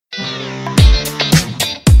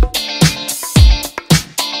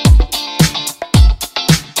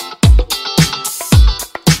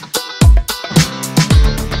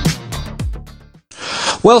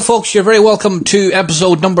Well, folks, you're very welcome to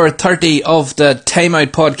episode number 30 of the Time Out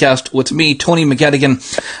podcast with me, Tony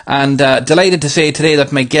McGettigan, and delighted to say today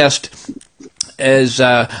that my guest is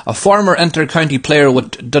a former inter-county player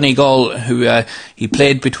with Donegal, who he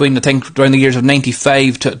played between, I think, during the years of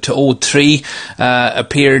 95 to 03,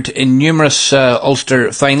 appeared in numerous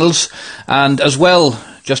Ulster finals, and as well,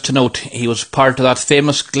 just to note, he was part of that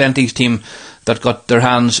famous Glenties team that got their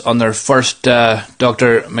hands on their first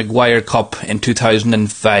Dr. Maguire Cup in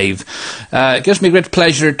 2005. It gives me great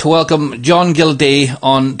pleasure to welcome John Gildea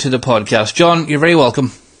on to the podcast. John, you're very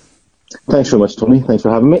welcome. Thanks very much, Tony. Thanks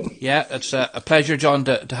for having me. Yeah, it's a pleasure, John,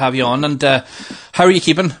 to have you on. And how are you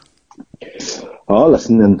keeping? Oh,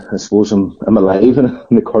 listen, and I suppose I'm alive in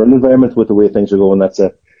the current environment with the way things are going. That's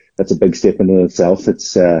a big statement in itself.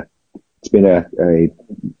 It's been a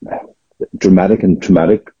dramatic and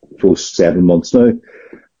traumatic close 7 months now.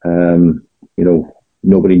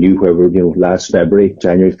 Nobody knew where we were, last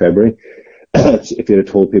January, February. If you'd have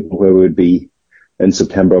told people where we would be in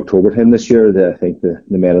September, October time this year, I think the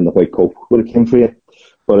men in the white coat would have came for you.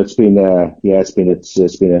 But it's been a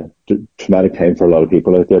traumatic time for a lot of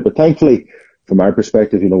people out there. But thankfully, from our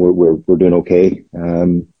perspective, we're doing okay.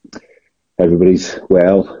 Everybody's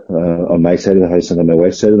well on my side of the house and on my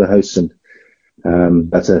wife's side of the house, and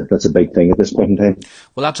that's a big thing at this point in time.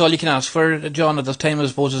 Well, that's all you can ask for, John, at this time, I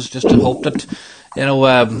suppose, is just to hope that,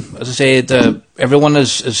 as I say, everyone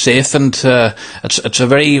is safe, and it's a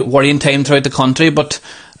very worrying time throughout the country, but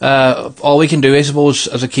all we can do, I suppose,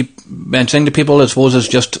 as I keep mentioning to people, I suppose, is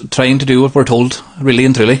just trying to do what we're told, really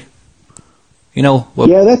and truly.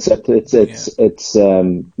 Yeah, that's it.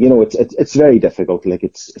 It's very difficult. Like,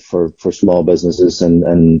 it's for small businesses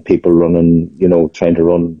and people running, trying to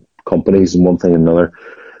run companies and one thing and another.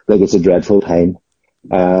 Like, it's a dreadful time,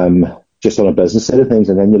 just on a business side of things.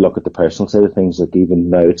 And then you look at the personal side of things, like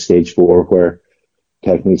even now at stage 4, where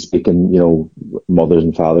technically speaking, mothers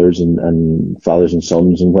and fathers and fathers and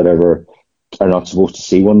sons and whatever are not supposed to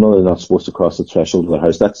see one another. They're not supposed to cross the threshold of their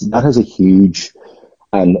house. That has a huge,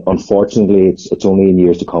 and unfortunately it's only in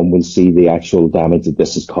years to come we'll see the actual damage that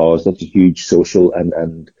this has caused. That's a huge social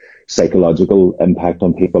and psychological impact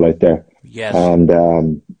on people out there. Yes.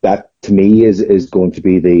 And that to me is going to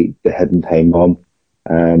be the hidden time bomb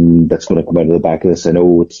that's going to come out of the back of this. I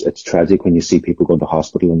know it's tragic when you see people going to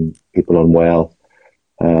hospital and people unwell,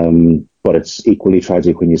 but it's equally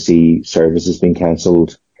tragic when you see services being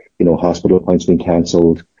cancelled, hospital appointments being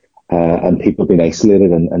cancelled, and people being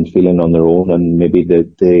isolated and feeling on their own, and maybe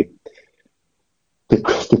the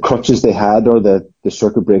crutches they had, or the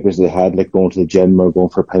circuit breakers they had, like going to the gym or going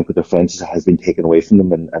for a pint with their friends, has been taken away from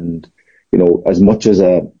them. And as much as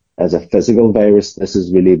a physical virus, this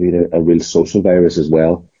has really been a real social virus as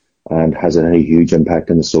well, and has a huge impact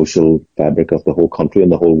on the social fabric of the whole country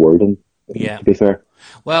and the whole world. And to be fair.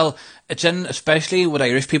 Well, it's in, especially with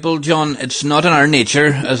Irish people, John, it's not in our nature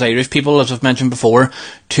as Irish people, as I've mentioned before,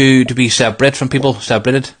 to be separate from people,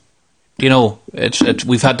 separated.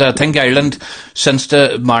 We've had, I think, Ireland since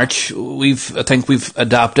the March. I think we've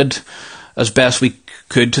adapted as best we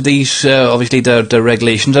could to these. Obviously, the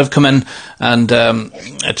regulations have come in, and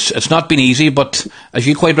it's not been easy. But as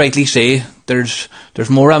you quite rightly say, there's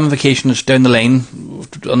more ramifications down the line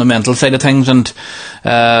on the mental side of things, and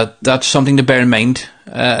that's something to bear in mind.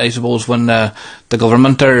 I suppose when the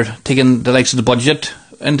government are taking the likes of the budget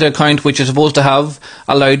into account, which is supposed to have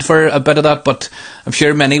allowed for a bit of that, but I'm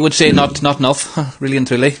sure many would say not enough, really and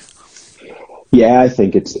truly. Yeah, I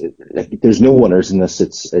think there's no winners in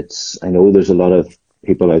this. I know there's a lot of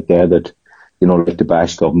people out there that, like to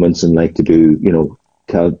bash governments and like to do,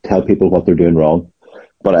 tell people what they're doing wrong.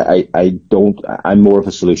 But I'm more of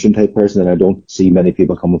a solution type person, and I don't see many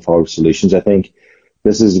people coming forward with solutions. I think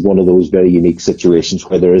this is one of those very unique situations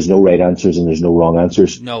where there is no right answers and there's no wrong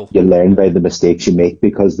answers. No. You learn by the mistakes you make,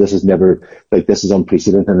 because this is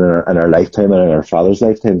unprecedented in our lifetime and in our father's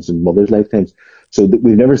lifetimes and mother's lifetimes. So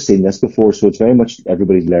we've never seen this before. So it's very much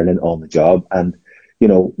everybody's learning on the job. And,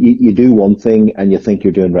 you do one thing and you think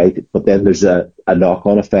you're doing right, but then there's a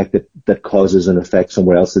knock-on effect that causes an effect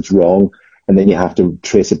somewhere else that's wrong. And then you have to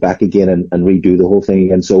trace it back again and redo the whole thing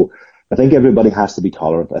again. So I think everybody has to be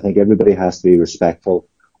tolerant. I think everybody has to be respectful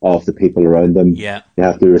of the people around them. Yeah. They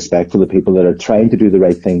have to be respectful of the people that are trying to do the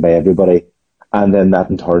right thing by everybody. And then that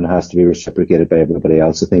in turn has to be reciprocated by everybody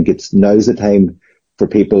else. I think now's the time for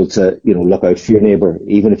people to, look out for your neighbour.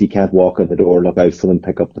 Even if you can't walk in the door, look out for them,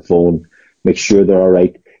 pick up the phone, make sure they're all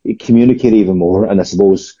right. Communicate even more. And I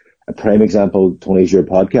suppose a prime example, Tony, is your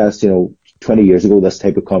podcast. 20 years ago, this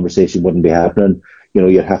type of conversation wouldn't be happening.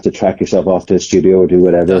 You'd have to track yourself off to a studio or do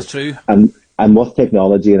whatever. That's true. And with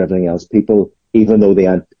technology and everything else, people, even though they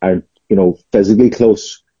aren't physically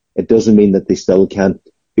close, it doesn't mean that they still can't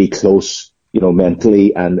be close,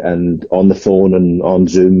 mentally and on the phone and on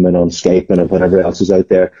Zoom and on Skype and whatever else is out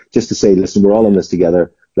there, just to say, listen, we're all in this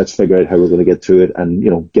together. Let's figure out how we're going to get through it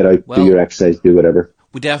and, get out, do your exercise, do whatever.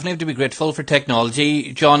 We definitely have to be grateful for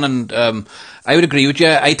technology, John, and I would agree with you.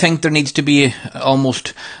 I think there needs to be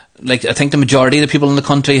almost, I think the majority of the people in the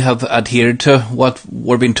country have adhered to what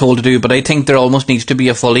we're being told to do, but I think there almost needs to be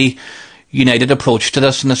a fully united approach to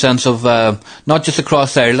this in the sense of not just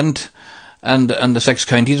across Ireland and the 6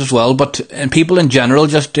 counties as well, but and people in general,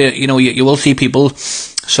 just, you will see people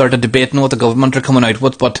sort of debating what the government are coming out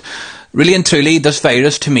with, but really and truly, this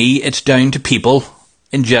virus, to me, it's down to people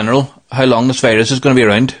in general, how long this virus is going to be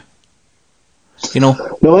around.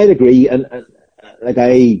 No, I'd agree, and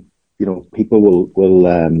people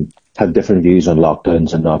will have different views on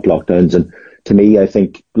lockdowns and not lockdowns, and to me, I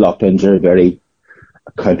think lockdowns are a very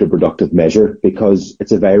counterproductive measure because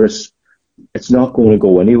it's a virus. It's not going to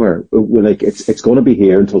go anywhere. It's going to be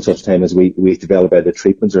here until such time as we develop either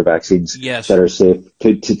treatments or vaccines that are safe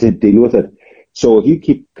to deal with it. So if you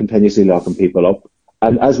keep continuously locking people up,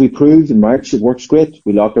 and as we proved in March, it works great.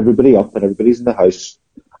 We lock everybody up and everybody's in the house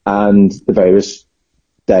and the virus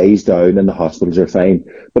dies down and the hospitals are fine.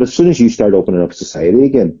 But as soon as you start opening up society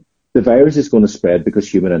again, the virus is going to spread because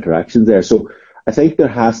human interaction's there. So I think there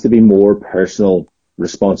has to be more personal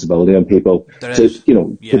responsibility on people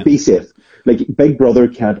to be safe. Big Brother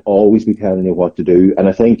can't always be telling you what to do. And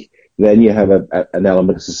I think then you have an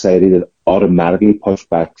element of society that automatically push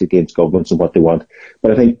back against governments and what they want.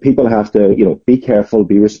 But I think people have to, be careful,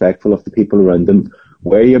 be respectful of the people around them,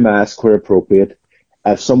 wear your mask where appropriate.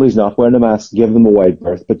 If somebody's not wearing a mask, give them a wide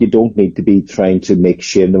berth, but you don't need to be trying to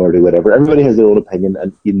shame them or do whatever. Everybody has their own opinion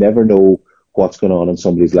and you never know what's going on in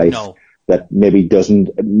somebody's life that maybe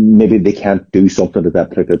they can't do something at that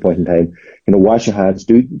particular point in time. Wash your hands,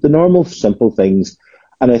 do the normal, simple things.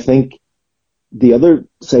 And I think the other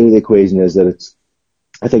side of the equation is that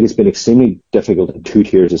I think it's been extremely difficult in 2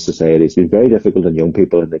 tiers of society. It's been very difficult in young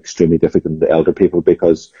people and extremely difficult in the elder people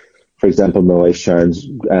because, for example, my wife Sharon's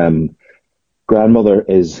grandmother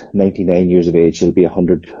is 99 years of age. She'll be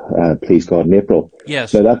 100, please God, in April.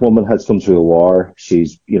 Yes. Now that woman has come through a war.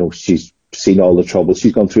 She's seen all the trouble.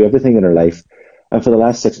 She's gone through everything in her life. And for the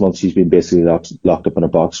last 6 months, she's been basically locked up in a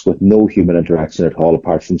box with no human interaction at all,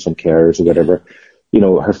 apart from some carers or whatever.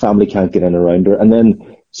 Her family can't get in around her. And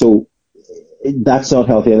then, so that's not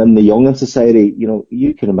healthy. And then the young in society,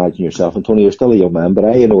 you can imagine yourself, and Tony, you're still a young man, but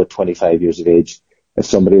I at 25 years of age, if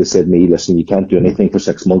somebody had said to me, listen, you can't do anything for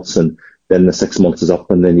 6 months and then the 6 months is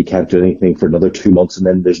up and then you can't do anything for another 2 months and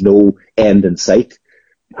then there's no end in sight,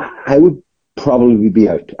 I would probably be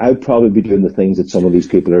out. I would probably be doing the things that some of these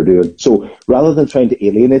people are doing. So rather than trying to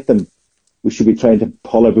alienate them, we should be trying to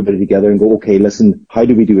pull everybody together and go, okay, listen, how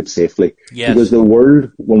do we do it safely? Yes. Because the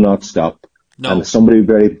world will not stop. No. And somebody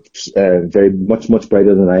very, very much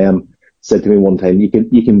brighter than I am said to me one time, you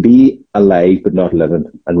can be alive but not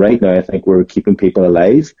living. And right now I think we're keeping people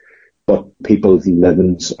alive, but people's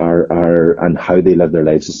livings are and how they live their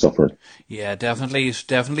lives is suffering. Yeah, definitely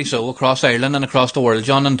so across Ireland and across the world,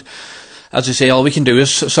 John. And as I say, all we can do is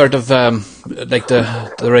sort of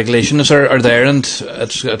the regulations are there, and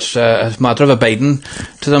it's a matter of abiding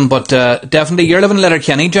to them. But definitely, you're living in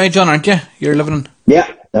Letterkenny, John, aren't you? You're living. Yeah,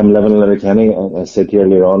 I'm living in Letterkenny. I said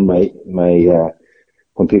earlier on, my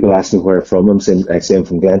when people ask me where I'm from, I say I'm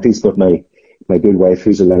from Glanties, but my good wife,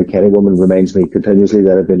 who's a Letterkenny woman, reminds me continuously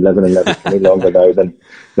that I've been living in Letterkenny longer now than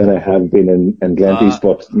I have been in Glanties.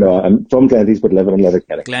 But no, I'm from Glanties, but living in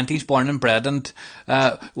Letterkenny. Glanties, born and bred. And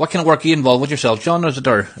what kind of work are you involved with yourself, John? Or is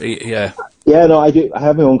it yeah? Yeah, no, I do. I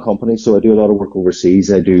have my own company, so I do a lot of work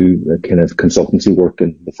overseas. I do kind of consultancy work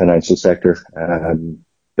in the financial sector,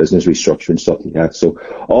 business restructuring, stuff like that. So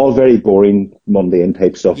all very boring, mundane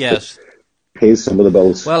type stuff. Yes. Pays some of the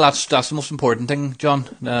bills. Well, that's the most important thing, John,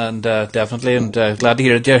 and definitely, and glad to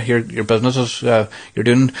hear that your business is you're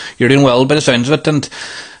doing well by the sounds of it. And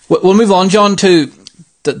we'll move on, John, to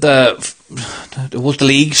the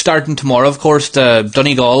league starting tomorrow. Of course, the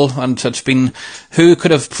Donegal, and it's been, who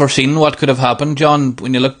could have foreseen what could have happened, John?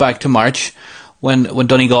 When you look back to March, when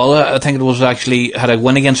Donegal, I think it was actually had a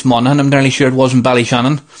win against Monaghan. I'm nearly sure it was in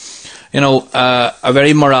Ballyshannon. A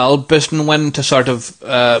very morale boosting win to sort of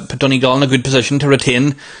put Donegal in a good position to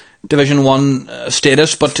retain Division 1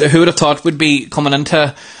 status. But who would have thought we'd be coming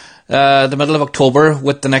into the middle of October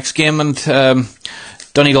with the next game? And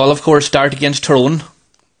Donegal, of course, start against Tyrone,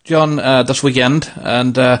 John, this weekend.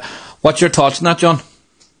 And what's your thoughts on that, John?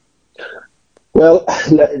 Well,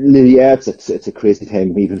 yeah, it's a crazy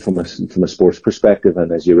time, even from a sports perspective.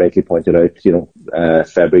 And as you rightly pointed out,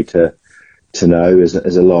 February to to now is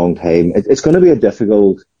a long time. It's going to be a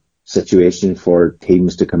difficult situation for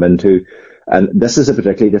teams to come into, and this is a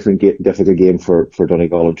particularly difficult game for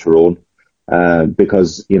Donegal and Tyrone,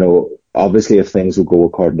 because obviously if things will go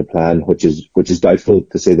according to plan, which is doubtful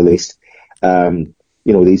to say the least,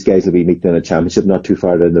 these guys will be meeting in a championship not too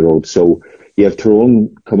far down the road. So you have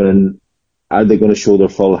Tyrone coming in. Are they going to show their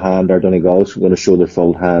full hand? Are Donegal going to show their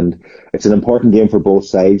full hand? It's an important game for both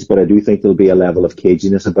sides, but I do think there'll be a level of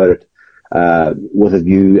caginess about it, with a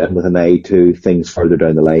view and with an eye to things further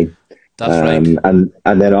down the line. That's right. And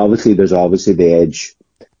then there's obviously the edge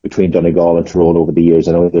between Donegal and Tyrone over the years.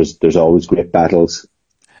 I know there's always great battles.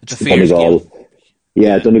 It's a fierce game.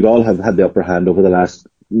 Yeah, Donegal have had the upper hand over the last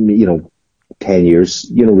 10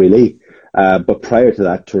 years, really. But prior to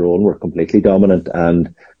that, Tyrone were completely dominant,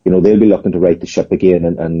 and they'll be looking to right the ship again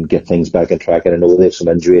and get things back on track. And I know they have some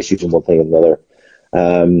injury issues and one thing and another.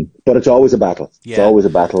 But it's always a battle. Yeah. It's always a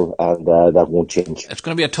battle, and that won't change. It's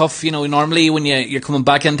going to be a tough, normally when you're coming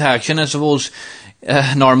back into action, I suppose,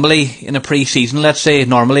 normally in a pre-season, let's say,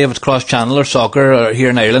 normally if it's cross-channel or soccer or here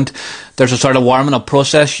in Ireland, there's a sort of warming up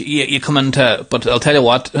process you come into, but I'll tell you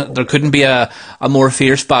what, there couldn't be a more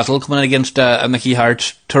fierce battle coming in against a Mickey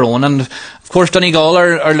Hart's Tyrone. And of course Donegal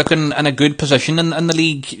are looking in a good position in the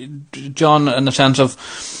league, John, in the sense of,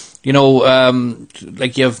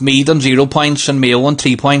 like you have Meath on 0 points and Mayo on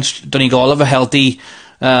 3 points. Donegal have a healthy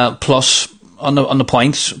plus on the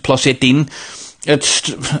points, plus 18. It's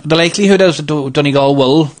the likelihood is that Donegal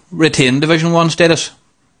will retain Division 1 status.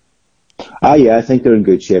 Yeah, I think they're in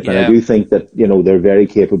good shape, and I do think that they're very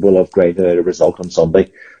capable of grinding out a result on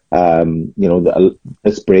Sunday.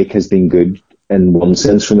 This break has been good in one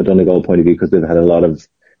sense from a Donegal point of view, because they've had a lot of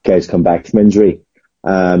guys come back from injury.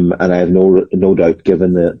 And I have no doubt,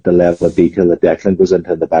 given the level of detail that Declan goes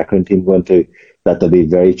into and the background team go into, that they'll be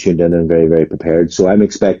very tuned in and very, very prepared. So I'm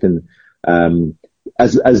expecting,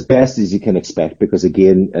 as best as you can expect, because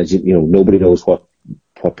again, as nobody knows what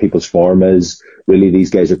people's form is. Really, these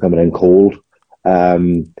guys are coming in cold.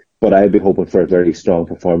 But I'd be hoping for a very strong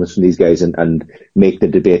performance from these guys and make the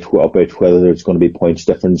debate about whether it's going to be points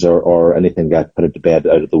difference or anything that put it to bed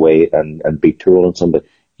out of the way and beat Tyrone on Sunday.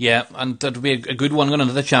 Yeah, and that'll be a good one going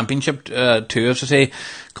into the championship too, as I say,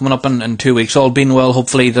 coming up in 2 weeks. All being well,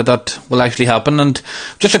 hopefully that will actually happen. And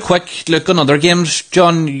just a quick look on other games,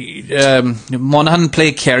 John. Monaghan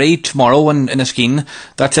play Kerry tomorrow in Iskeen.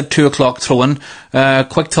 That's at 2:00 throw-in.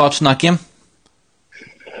 Quick thoughts on that game?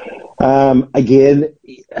 Again,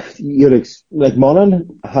 like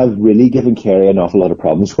Monaghan have really given Kerry an awful lot of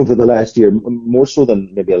problems over the last year, more so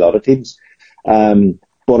than maybe a lot of teams.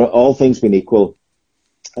 But all things being equal,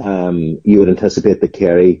 you would anticipate that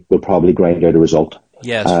Kerry will probably grind out a result.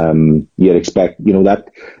 Yes. You'd expect, that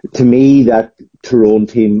to me, that Tyrone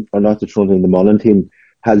team, or not the Tyrone team, the Monaghan team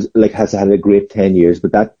has had a great 10 years,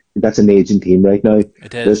 but that's an aging team right now.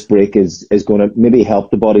 It is. This break is going to maybe help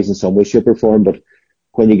the bodies in some way, shape or form, but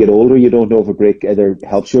when you get older, you don't know if a break either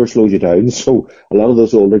helps you or slows you down. So a lot of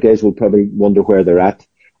those older guys will probably wonder where they're at.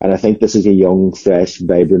 And I think this is a young, fresh,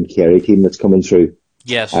 vibrant Kerry team that's coming through.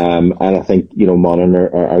 Yes. And I think, Monaghan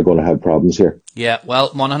are going to have problems here. Yeah,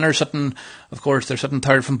 well, Monaghan are sitting, of course, they're sitting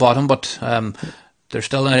third from bottom, but they're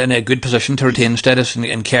still in a good position to retain status,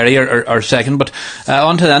 and Kerry are second. But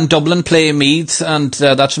on to then, Dublin play Meath, and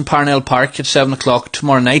that's in Parnell Park at 7:00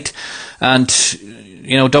 tomorrow night. And,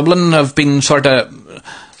 Dublin have been sort of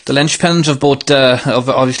the linchpins of both, of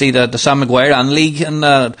obviously the Sam Maguire and league in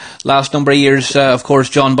the last number of years, of course,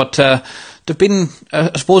 John, but they've been,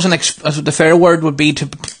 I suppose, the fair word would be to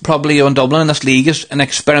probably on Dublin in this league is an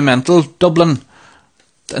experimental Dublin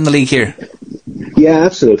in the league here. Yeah,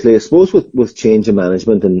 absolutely. I suppose with change in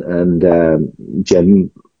management and Jim,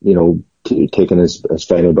 taking his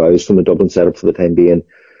final bows from the Dublin setup for the time being,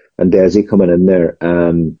 and Desi coming in there,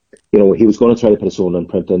 he was going to try to put his own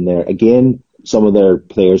imprint in there. Again, some of their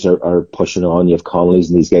players are pushing on. You have Connolly's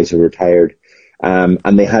and these guys who are retired,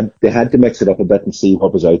 and they had to mix it up a bit and see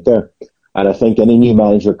what was out there. And I think any new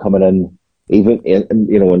manager coming in,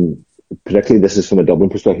 and particularly this is from a Dublin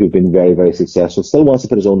perspective, who've been very, very successful, still wants to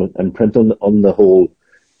put his own imprint on the whole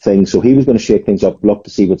thing. So he was going to shake things up, look to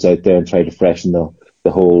see what's out there, and try to freshen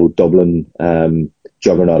the whole Dublin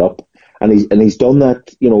juggernaut up. And he's done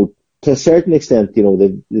that, to a certain extent.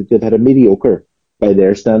 They've had a mediocre, by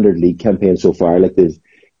their standard, league campaign so far. Like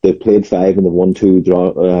they've played 5 and they've won 2,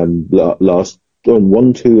 lost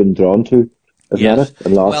 1-2 and drawn 2. Yes.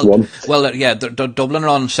 And lost 1. Well, yeah, Dublin are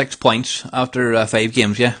on 6 points after 5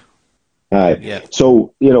 games, yeah. Yeah.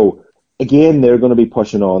 So, again, they're going to be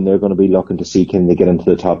pushing on. They're going to be looking to see can they get into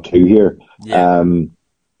the top 2 here. Yeah.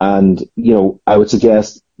 And, I would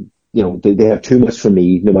suggest, they have too much for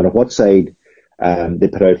me, no matter what side they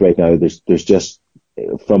put out right now, there's just,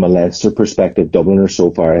 from a Leinster perspective, Dublin are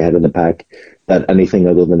so far ahead of the pack that anything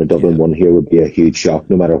other than a Dublin one here would be a huge shock,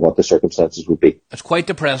 no matter what the circumstances would be. It's quite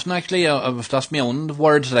depressing, actually. That's my own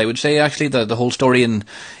words that I would say, actually, the whole story in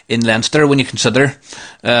Leinster, when you consider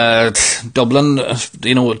Dublin,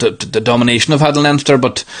 the domination of had in Leinster.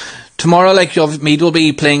 But tomorrow, Meath will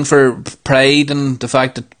be playing for pride, and the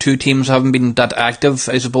fact that two teams haven't been that active,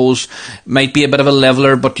 I suppose, might be a bit of a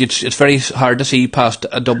leveller, but it's very hard to see past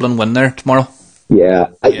a Dublin win there tomorrow. Yeah.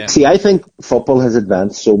 I think football has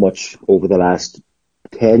advanced so much over the last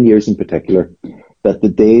 10 years in particular that the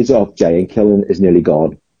days of giant killing is nearly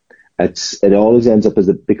gone. It always ends up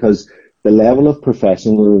because the level of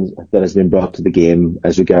professionalism that has been brought to the game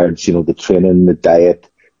as regards, the training, the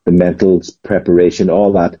diet, the mental preparation,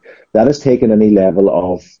 all that has taken any level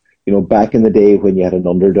of, back in the day when you had an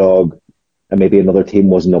underdog and maybe another team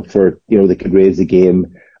wasn't up for it, they could raise the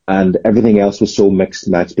game. And everything else was so mixed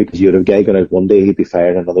match because you'd have a guy going out one day, he'd be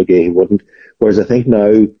fired, another day he wouldn't. Whereas I think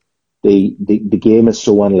now the game is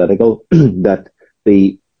so analytical that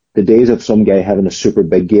the days of some guy having a super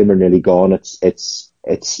big game are nearly gone. It's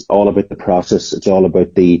all about the process. It's all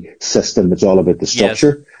about the system. It's all about the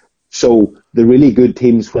structure. Yes. So the really good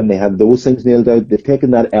teams, when they have those things nailed out, they've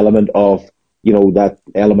taken that element of, that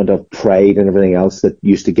element of pride and everything else that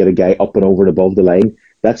used to get a guy up and over and above the line.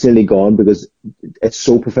 That's nearly gone because it's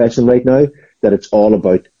so professional right now that it's all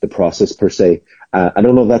about the process per se. I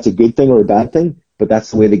don't know if that's a good thing or a bad thing, but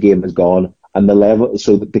that's the way the game has gone. And the level,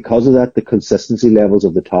 so because of that, the consistency levels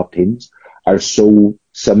of the top teams are so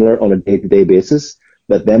similar on a day-to-day basis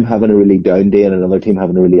that them having a really down day and another team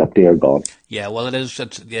having a really up day are gone. Yeah, well, it is.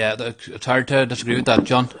 It's hard to disagree with that,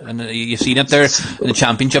 John. And you've seen it there in the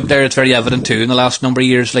championship. There, it's very evident too in the last number of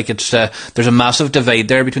years. There's a massive divide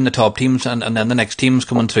there between the top teams and then the next teams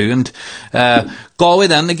coming through. And Galway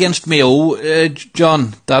then against Mayo,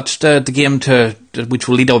 John. That's the game which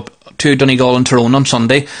will lead up to Donegal and Tyrone on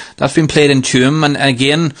Sunday. That's been played in Tuam, and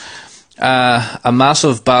again, a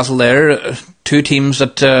massive battle there. Two teams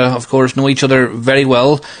that, of course, know each other very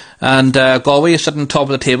well. And Galway is sitting top of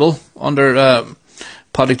the table under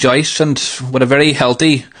Patrick Joyce, and with a very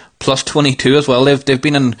healthy plus 22 as well. They've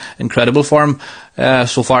been in incredible form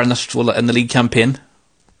so far in the league campaign.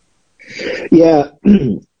 Yeah,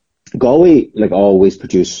 Galway always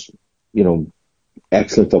produce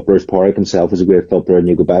excellent footballers. Pádraig himself is a great footballer, and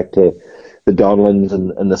you go back to the Donlans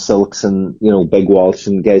and the Silks and Big Walsh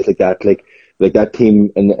and guys like that. Like that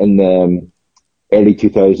team in the early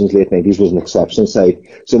 2000s, late 90s was an exceptional side.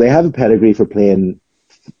 So they have a pedigree for playing,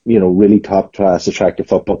 really top class, attractive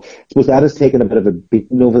football. I suppose that has taken a bit of a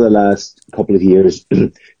beating over the last couple of years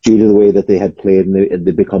due to the way that they had played, and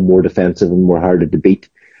they've become more defensive and more harder to beat.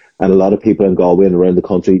 And a lot of people in Galway and around the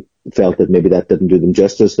country felt that maybe that didn't do them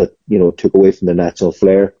justice, that, took away from their natural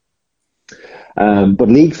flair. But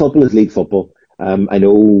league football is league football. I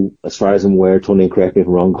know, as far as I'm aware, Tony, and correct me if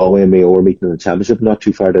I'm wrong, Galway and Mayo are meeting in the championship, not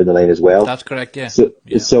too far down the line as well. That's correct, yeah.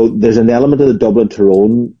 So there's an element of the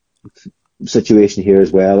Dublin-Tyrone situation here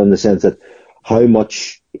as well, in the sense that how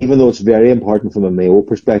much, even though it's very important from a Mayo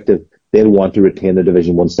perspective, they'll want to retain their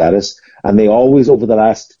Division 1 status. And they always, over the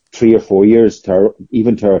last 3 or 4 years,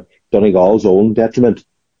 even to Donegal's own detriment,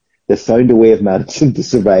 they've found a way of managing to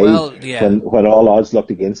survive when all odds looked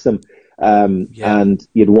against them. And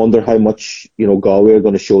you'd wonder how much, Galway are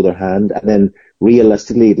going to show their hand. And then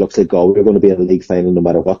realistically, it looks like Galway are going to be in the league final no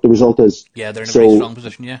matter what the result is. Yeah, they're in a very strong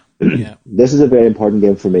position, yeah. This is a very important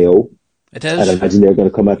game for Mayo. It is. I imagine they're going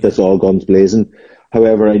to come at this all guns blazing.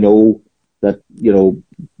 However, I know that,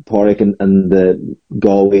 Pádraig and the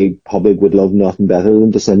Galway public would love nothing better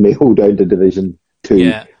than to send Mayo down to Division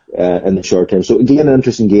 2 in the short term. So again, an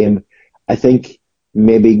interesting game. I think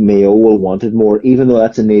maybe Mayo will want it more, even though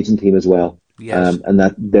that's an aging team as well. Yes. And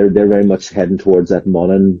that they're very much heading towards that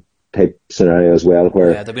Monaghan type scenario as well,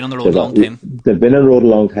 where they've been on the road a long time. They've been on the road a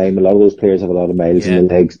long time. A lot of those players have a lot of miles in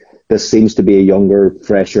the legs. This seems to be a younger,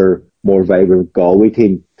 fresher, more vibrant Galway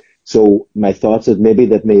team. So my thoughts is maybe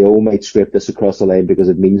that Mayo might scrape this across the line because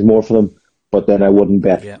it means more for them. But then I wouldn't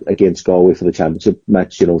bet against Galway for the championship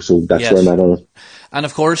match, so that's where I'm at on it. And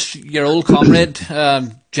of course, your old comrade,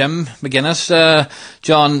 Jim McGuinness,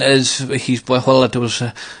 John, I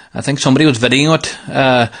think somebody was videoing it,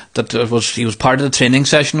 he was part of the training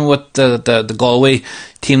session with the Galway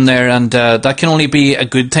team there, and that can only be a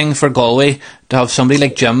good thing for Galway to have somebody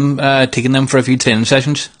like Jim taking them for a few training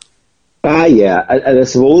sessions. Yeah, I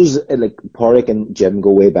suppose Pádraig and Jim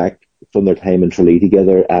go way back from their time in Tralee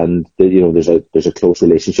together, and there's a close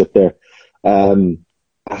relationship there.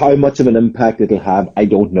 how much of an impact it'll have, I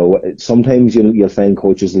don't know. Sometimes you'll find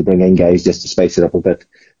coaches will bring in guys just to spice it up a bit,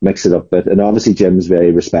 mix it up a bit. And obviously Jim's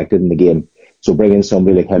very respected in the game. So bringing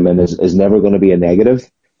somebody like him in is never going to be a negative.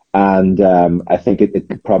 And I think it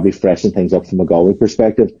could probably freshen things up from a Galway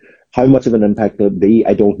perspective. How much of an impact it'll be,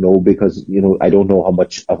 I don't know, because, I don't know how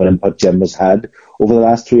much of an input Jim has had over the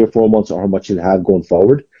last 3 or 4 months, or how much he'll have going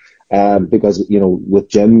forward. Because, with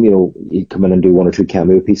Jim, he'd come in and do 1 or 2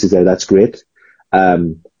 cameo pieces there. That's great.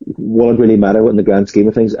 Will it really matter in the grand scheme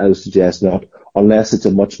of things? I would suggest not, unless it's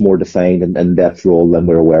a much more defined and in-depth role than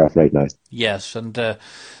we're aware of right now. Yes, and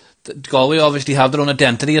Galway obviously have their own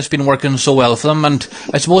identity. It's been working so well for them, and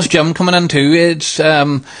I suppose Jim coming in too,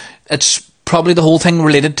 it's probably the whole thing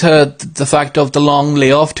related to the fact of the long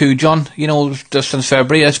layoff too, John. Just since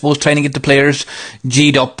February, I suppose trying to get the players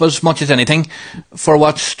G'd up as much as anything for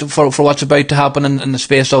what's about to happen in the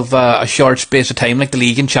space of a short space of time, like the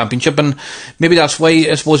league and championship. And maybe that's why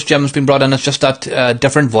I suppose Jim's been brought in as just that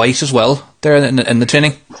different voice as well there in the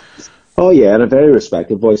training. Oh yeah, and a very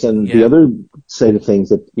respected voice. And the other side of things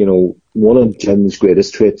that, one of Jim's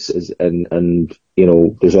greatest traits is, and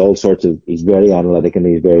there's all sorts of, he's very analytic and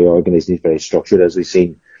he's very organised and he's very structured, as we've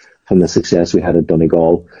seen from the success we had at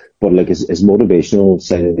Donegal. But like his motivational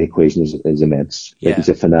side of the equation is immense. Yeah. Like he's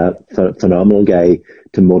a phenomenal guy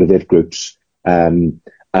to motivate groups. And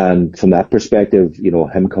from that perspective,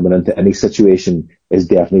 him coming into any situation is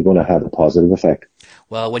definitely going to have a positive effect.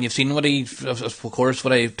 Well, when you've seen what I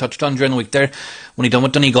touched on during the week there, when he done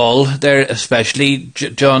with Donegal there, especially,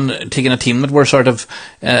 John, taking a team that were sort of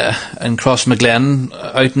in Crossmaglen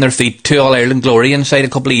out in their feet to All-Ireland glory inside a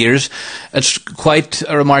couple of years, it's quite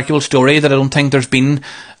a remarkable story that I don't think there's been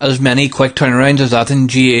as many quick turnarounds as that in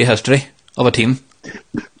GAA history of a team.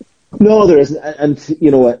 No, there isn't. And,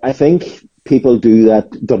 I think people do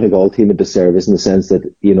that Donegal team a disservice in the sense that,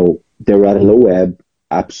 they were at a low ebb.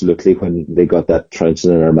 Absolutely, when they got that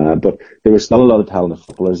trouncing in Armagh, but there was still a lot of talented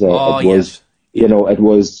footballers there. Oh, it was,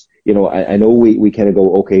 I know we kind of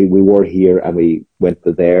go, okay, we were here and we went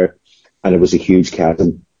to there, and it was a huge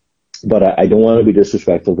chasm. But I don't want to be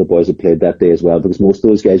disrespectful to the boys who played that day as well, because most of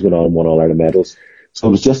those guys went on and won All-Ireland medals. So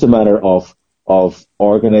it was just a matter of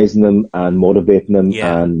organising them and motivating them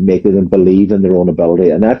and making them believe in their own ability.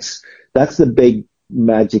 And that's the big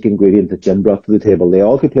magic ingredient that Jim brought to the table. They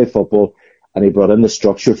all could play football, and he brought in the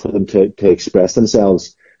structure for them to express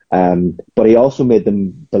themselves. But he also made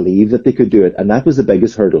them believe that they could do it. And that was the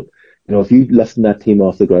biggest hurdle. If you lifted that team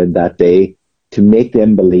off the ground that day, to make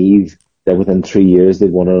them believe that within 3 years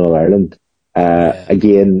they'd won All Ireland,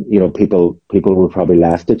 again, people would probably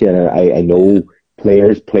laughed at you. And I know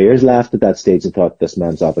players laughed at that stage and thought, this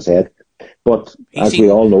man's off his head. But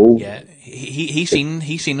we all know... Yeah. He's seen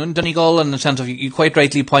in Donegal, in the sense of, you quite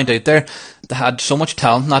rightly point out there, they had so much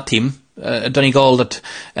talent in that team. Donegal,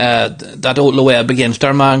 that old low ebb against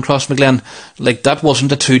Armagh and Crossmaglen, like that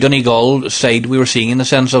wasn't the true Donegal side we were seeing in the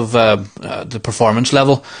sense of the performance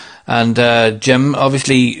level. And Jim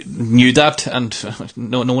obviously knew that, and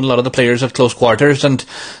knowing a lot of the players at close quarters, and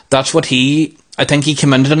that's what I think he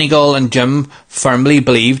came into Donegal, and Jim firmly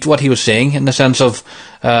believed what he was saying, in the sense of,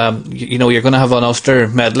 you're going to have an Ulster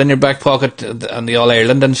medal in your back pocket and the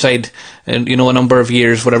All-Ireland inside, and a number of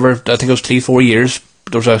years, whatever, I think it was 3-4 years.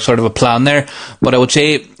 There was a sort of a plan there, but I would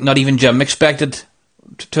say not even Jim expected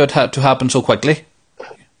to happen so quickly.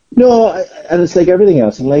 No, and it's like everything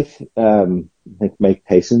else in life. Like Mike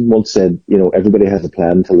Tyson once said, everybody has a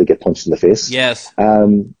plan until they get punched in the face. Yes.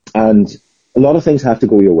 And a lot of things have to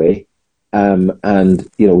go your way. And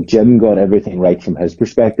Jim got everything right from his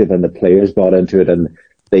perspective, and the players bought into it, and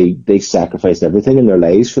they sacrificed everything in their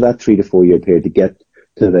lives for that 3 to 4 year period to get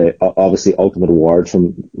to the obviously ultimate reward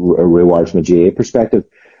from a GAA perspective.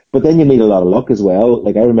 But then you need a lot of luck as well.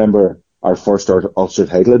 Like I remember our first Ulster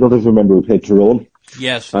title. I don't know if you remember, we played Tyrone.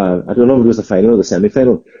 Yes. I don't know if it was the final or the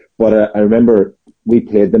semi-final, but I remember we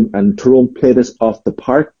played them, and Tyrone played us off the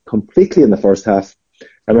park completely in the first half.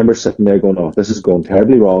 I remember sitting there going, oh, this is going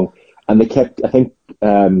terribly wrong. And they kept, I think,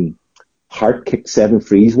 Hart kicked 7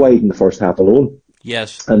 frees wide in the first half alone.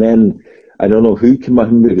 Yes. And then, I don't know who came up,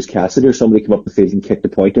 maybe it was Cassidy or somebody came up the field and kicked a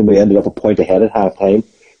point, and we ended up a point ahead at half time,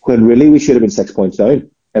 when really we should have been 6 points down,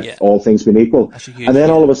 if all things been equal. And then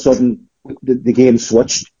all of a sudden, the game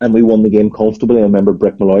switched, and we won the game comfortably. I remember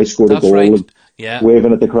Brick Malloy scored a goal, and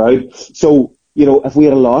waving at the crowd. So, if we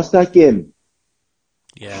had lost that game,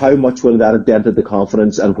 how much would that have dented the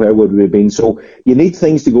confidence, and where would we have been? So you need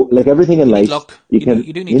things to go, like everything in life. Luck. You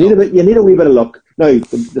need a wee bit of luck. Now, I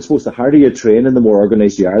suppose the harder you train and the more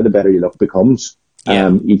organised you are, the better your luck becomes.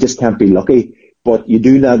 Yeah. You just can't be lucky. but you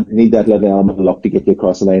do not need that little element of luck to get you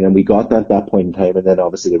across the line, and we got that at that point in time, and then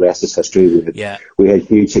obviously the rest is history. We had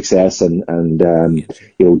huge success, and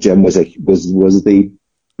Jim was the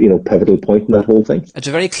pivotal point in that whole thing. It's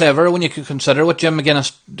very clever when you consider what Jim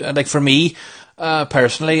McGuinness, like for me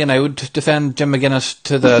personally, and I would defend Jim McGuinness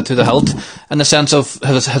to the hilt in the sense of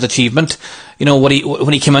his achievement. When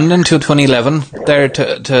he came into 2011 there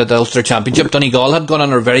to the Ulster Championship, Donegal had gone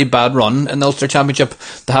on a very bad run in the Ulster Championship.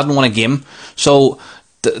 They hadn't won a game, so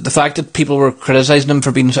the fact that people were criticising him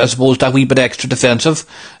for being, I suppose, that wee bit extra defensive,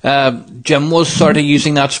 Jim was sort of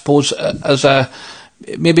using that, I suppose, as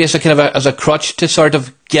a crutch to sort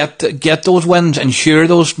of get those wins, ensure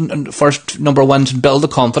those first number of wins, and build the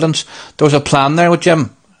confidence. There was a plan there with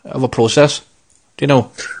Jim, of a process. Do you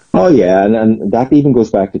know? Oh yeah, and that even goes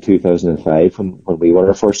back to 2005 when we won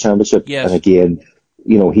our first championship. Yes. And again,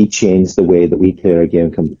 he changed the way that we play our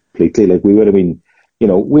game completely. Like we would have been, we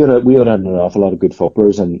would have had an awful lot of good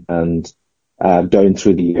footballers and down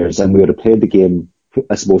through the years, and we would have played the game,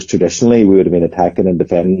 I suppose, traditionally. We would have been attacking and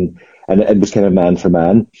defending, and it was kind of man for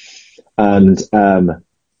man.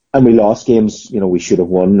 And we lost games, we should have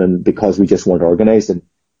won, and because we just weren't organised. And,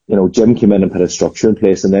 Jim came in and put a structure in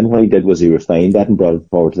place, and then what he did was he refined that and brought it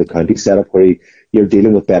forward to the county setup where you're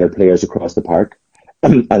dealing with better players across the park.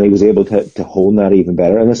 And he was able to hone that even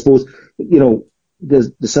better. And I suppose,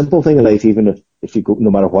 the simple thing in life, even if you go,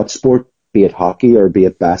 no matter what sport, be it hockey or be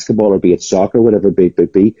it basketball or be it soccer, whatever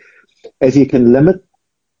it be, if you can limit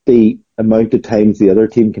the amount of times the other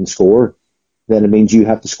team can score, then it means you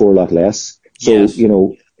have to score a lot less. So, yes.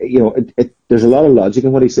 There's a lot of logic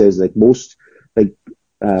in what he says. Like most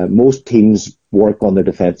teams work on their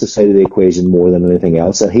defensive side of the equation more than anything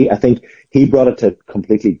else. And I think he brought it to a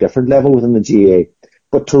completely different level within the GAA.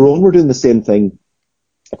 But Tyrone were doing the same thing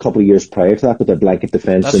a couple of years prior to that with their blanket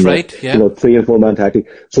defence. That's and right, yeah. 3 and 4 man tactic.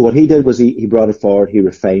 So what he did was he brought it forward, he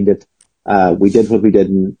refined it. We did what we did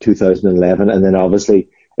in 2011, and then obviously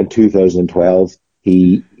in 2012,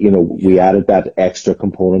 we added that extra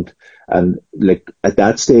component. And like at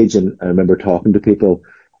that stage, and I remember talking to people,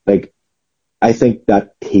 like I think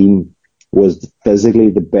that team was physically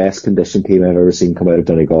the best conditioned team I've ever seen come out of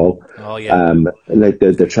Donegal. Oh yeah. Like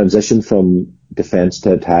the transition from defence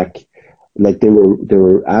to attack, like they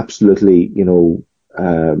were absolutely, they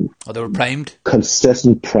were primed,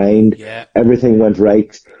 consistent, primed. Yeah. Everything went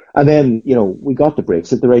right. And then, we got the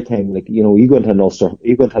breaks at the right time. Like, you go into an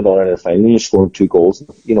All-Ireland final and you're scoring 2 goals,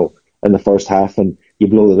 in the first half, and you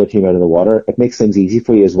blow the other team out of the water. It makes things easy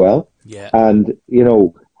for you as well. Yeah. And,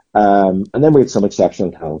 and then we had some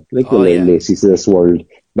exceptional talent, like the Lacey's of this world,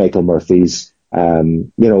 Michael Murphy's,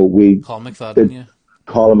 Colin McFadden,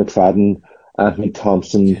 Colin McFadden, Anthony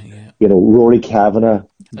Thompson, Rory Kavanagh,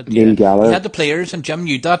 Neil Gallagher. He had the players, and Jim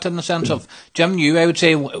knew that in the sense of, Jim knew, I would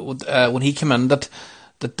say, when he came in, that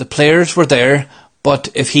the players were there, but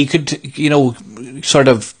if he could, sort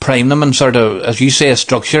of prime them and sort of, as you say, a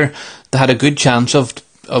structure, they had a good chance of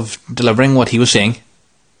delivering what he was saying.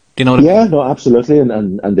 Do you know what I mean? Yeah, no, absolutely,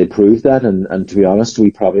 and they proved that, and to be honest,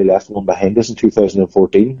 we probably left one behind us in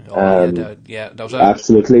 2014. That was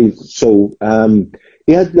absolutely. So,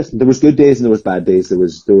 listen, there was good days and there was bad days. There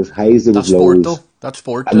was highs, there was lows. Sport, though. That's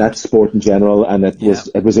sport, and that's sport in general. And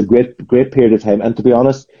it was a great period of time. And to be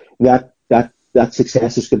honest, that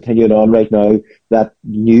success is continuing on right now. That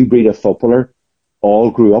new breed of footballer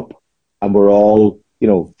all grew up, and we're all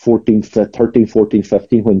 13, 14,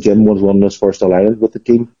 15 when Jim was won his first All-Ireland with the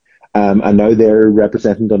team. And now they're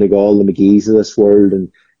representing Donegal, the McGees of this world,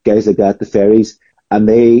 and guys like that, the Ferries, and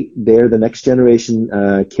they're the next generation,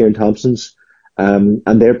 Kieran Thompsons, and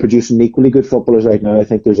they're producing equally good footballers right now. I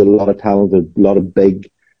think there's a lot of talent, a lot of big,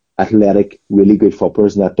 athletic, really good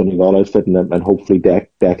footballers in that Donegal outfit, and hopefully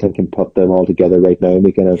Declan can put them all together right now, and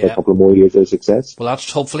we can have a couple of more years of success. Well, that's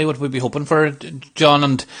hopefully what we'd be hoping for, John.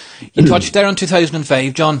 And you touched there on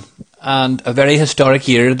 2005, John, and a very historic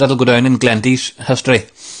year that'll go down in Glenty's history.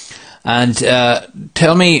 And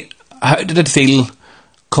tell me, how did it feel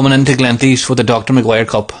coming into Glenty's for the Dr. Maguire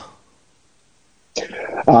Cup?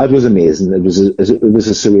 It was amazing. It was a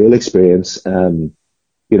surreal experience.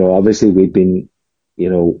 Obviously we'd been,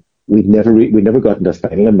 we'd never gotten to a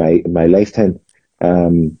final in my lifetime.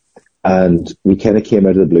 And we kind of came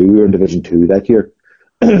out of the blue. We were in Division 2 that year.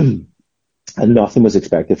 And nothing was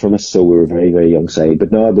expected from us, so we were a very, very young side.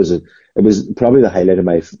 But no, it was probably the highlight of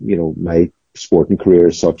my sporting career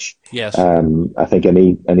as such. Yes. I think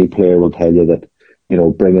any player will tell you that,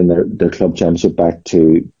 bringing their club championship back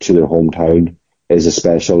to their hometown is a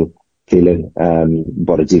special feeling.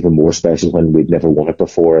 But it's even more special when we'd never won it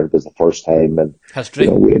before. It was the first time, and history.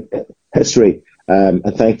 History. And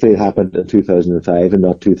thankfully it happened in 2005 and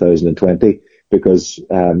not 2020. because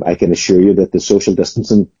I can assure you that the social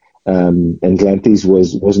distancing in Glenties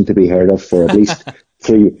wasn't to be heard of for at least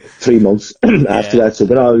three months after that. So,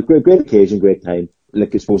 but great occasion, great time.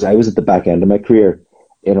 Like, I suppose I was at the back end of my career,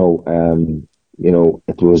 it was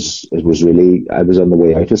really, I was on the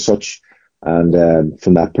way out as such, and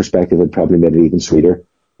from that perspective, it probably made it even sweeter,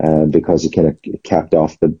 because it kind of capped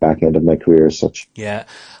off the back end of my career as such. Yeah.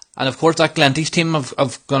 And of course, that Glenties team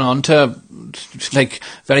have gone on to like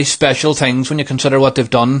very special things when you consider what they've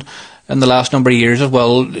done in the last number of years as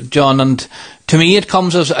well, John. And to me, it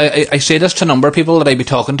comes as I say this to a number of people that I be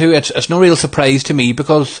talking to. It's no real surprise to me,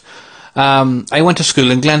 because I went to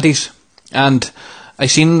school in Glenties, and I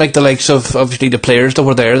seen like the likes of obviously the players that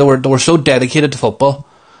were there. They were so dedicated to football.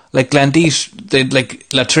 Like Glenties, they'd like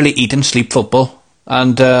literally eat and sleep football.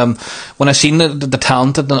 And when I seen the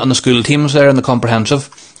talent on the school teams there in the comprehensive,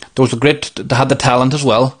 they had the talent as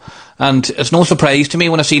well. And it's no surprise to me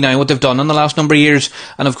when I see now what they've done in the last number of years.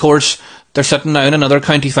 And of course, they're sitting now in another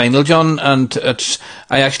county final, John. And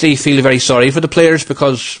I actually feel very sorry for the players,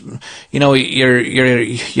 because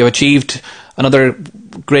you've achieved another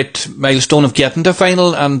great milestone of getting to a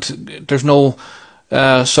final, and there's no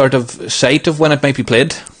sort of sight of when it might be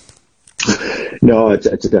played. No, it's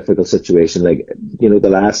a difficult situation. Like, the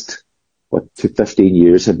last 15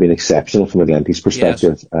 years have been exceptional from a Glenties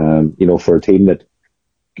perspective. Yes. For a team that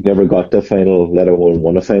never got to a final, let alone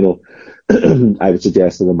won a final, I would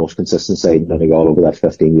suggest they're the most consistent side in Donegal over that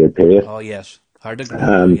 15-year period. Oh yes, hard to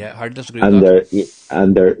agree. Hard to disagree.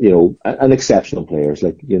 And they're and exceptional players,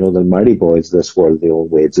 like the Marty Boyds of this world, the old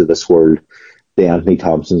Wades of this world, the Anthony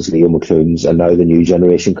Thompsons, Leo McClunes, and now the new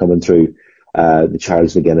generation coming through. The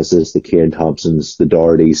Charles McGuinnesses, the Kieran Thompsons, the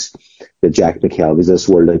Dohertys, the Jack McKelveys, this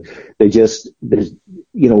world.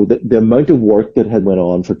 The amount of work that had went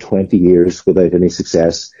on for 20 years without any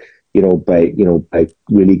success, by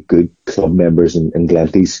really good club members in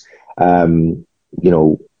Glenties,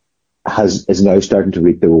 is now starting to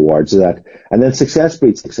reap the rewards of that. And then success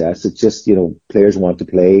breeds success. It's just, players want to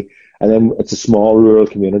play. And then it's a small rural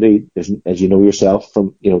community. There's, as you know yourself,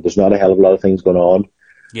 there's not a hell of a lot of things going on.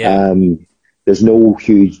 Yeah. There's no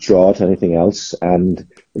huge draw to anything else, and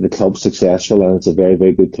the club's successful, and it's a very,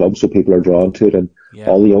 very good club, so people are drawn to it, and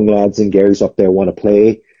all the young lads and girls up there want to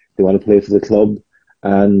play. They want to play for the club,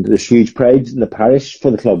 and there's huge pride in the parish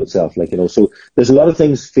for the club itself. So there's a lot of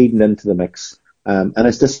things feeding into the mix, and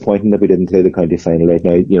it's disappointing that we didn't play the county final right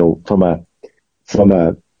now. From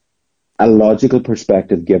a logical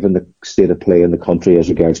perspective, given the state of play in the country as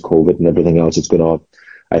regards COVID and everything else that's going on,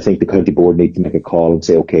 I think the county board need to make a call and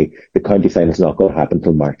say, okay, the county final is not going to happen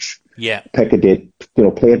till March. Yeah. Pick a date,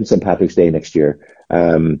 play it on St. Patrick's Day next year,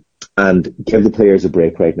 and give the players a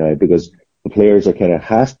break right now, because the players are kind of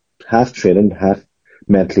half training, half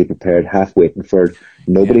mentally prepared, half waiting for it.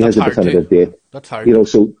 Nobody has a definitive date. That's hard.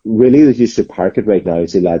 So really you should park it right now and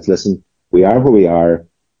say, lads, listen, we are where we are.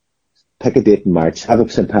 Pick a date in March, have a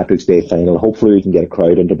St. Patrick's Day final. Hopefully we can get a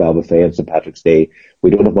crowd into Balbafay on St. Patrick's Day.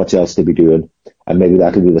 We don't have much else to be doing. And maybe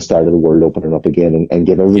that'll be the start of the world opening up again, and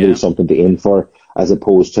give everybody something to aim for, as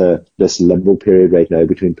opposed to this limbo period right now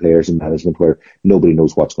between players and management where nobody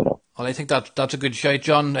knows what's going on. Well, I think that's a good shout,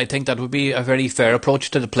 John. I think that would be a very fair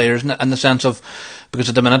approach to the players in the sense of, because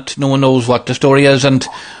at the minute no one knows what the story is, and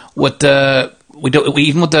with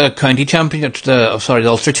even with the county championship, the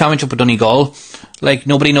Ulster Championship with Donegal, like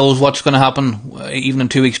nobody knows what's going to happen even in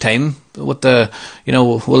 2 weeks' time. With the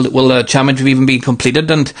will the championship even be completed?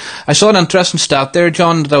 And I saw an interesting stat there,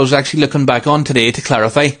 John, that I was actually looking back on today to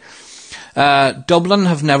clarify. Dublin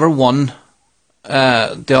have never won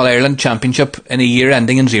the All Ireland Championship in a year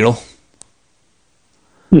ending in 0.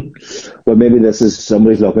 Well, maybe this is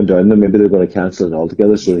somebody's locking down them. Maybe they're going to cancel it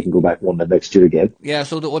altogether so they can go back one next year again. Yeah,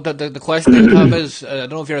 so the question I would have is, I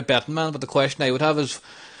don't know if you're a betting man, but the question I would have is,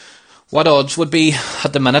 what odds would be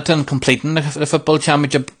at the minute in completing the football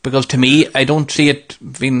championship? Because to me, I don't see it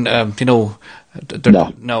being, no,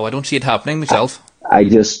 I don't see it happening myself. I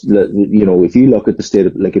just, if you look at the state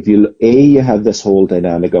of, you have this whole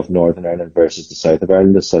dynamic of Northern Ireland versus the South of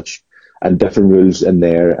Ireland as such, and different rules in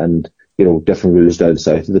there, and different rules down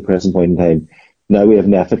south at the present point in time. Now we have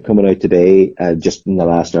NEFIT coming out today, just in the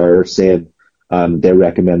last hour, saying they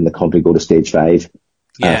recommend the country go to stage 5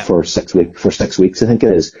 for 6 weeks, I think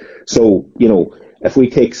it is. So, if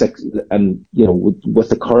we take 6, and, with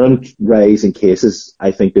the current rise in cases,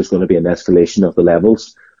 I think there's going to be an escalation of the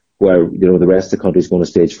levels where, the rest of the country is going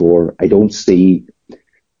to stage 4. I don't see,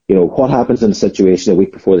 what happens in a situation a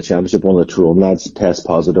week before the championship, one of the Tyrone lads tests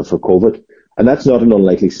positive for COVID. And that's not an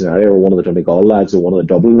unlikely scenario, or one of the Donegal lads, or one of the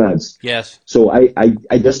Dublin lads. Yes. So I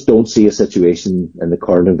just don't see a situation in the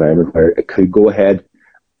current environment where it could go ahead.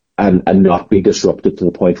 and not be disrupted to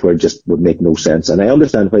the point where it just would make no sense. And I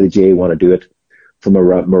understand why the GAA want to do it. From a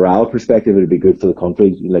morale perspective, it would be good for the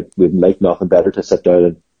country. Like, we'd like nothing better to sit down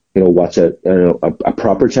and, watch a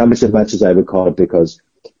proper championship match, as I would call it, because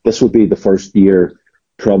this would be the first year,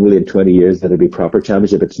 probably in 20 years, that it'd be proper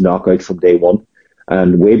championship. It's knockout from day one.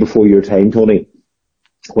 And way before your time, Tony,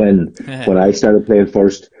 when I started playing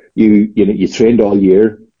first, you trained all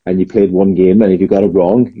year and you played one game, and if you got it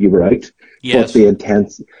wrong, you were out. Yes. But the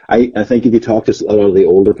intense, I think if you talk to a lot of the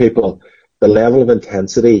older people, the level of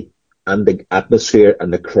intensity and the atmosphere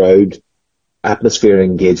and the crowd atmosphere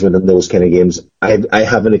engagement in those kind of games, I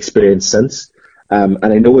haven't experienced since. And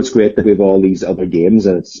I know it's great that we have all these other games,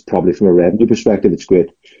 and it's probably from a revenue perspective, it's great.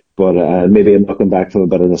 But maybe I'm looking back from a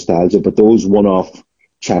bit of nostalgia, but those one-off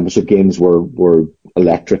championship games were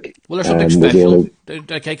electric. Well, there's something special.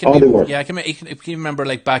 Like, they were. Yeah, I can remember,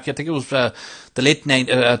 like, back, I think it was the late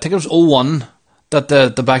 90s, I think it was 2001 that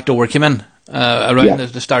the back door came in. Around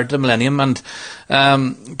the start of the millennium, and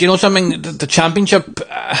do you know something? The championship,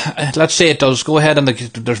 let's say it does go ahead, and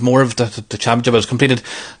there's more of the championship is completed.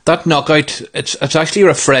 That knockout, it's actually a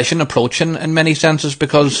refreshing approach in many senses,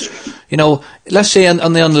 because let's say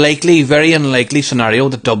on the very unlikely scenario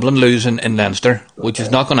that Dublin lose in Leinster, which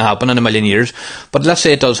is not going to happen in a million years, but let's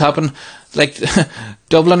say it does happen. Like,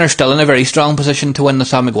 Dublin are still in a very strong position to win the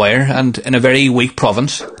Sam Maguire, and in a very weak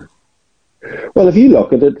province. Well, if you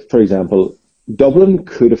look at it, for example, Dublin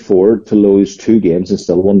could afford to lose 2 games and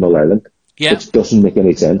still 1-0 Ireland, which doesn't make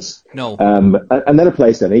any sense. No. And that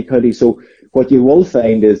applies to any county. So what you will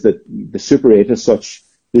find is that the Super 8 as such,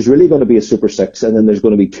 there's really going to be a Super 6, and then there's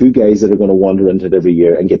going to be 2 guys that are going to wander into it every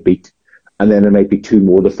year and get beat. And then there might be 2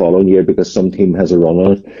 more the following year because some team has a run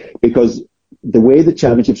on it. Because the way the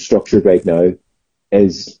championship's structured right now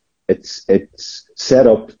is it's set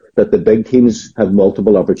up that the big teams have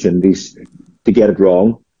multiple opportunities to get it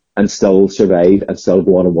wrong and still survive and still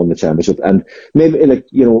go on and win the championship. And maybe, it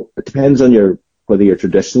depends on whether you're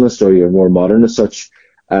traditionalist or you're more modern as such.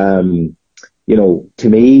 To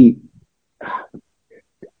me,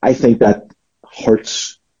 I think that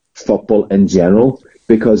hurts football in general,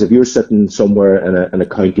 because if you're sitting somewhere in a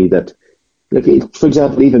county that, like, for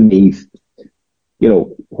example, even Meath,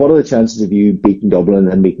 what are the chances of you beating Dublin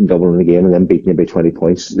and beating Dublin in a game and then beating you by 20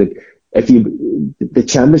 points? Like, the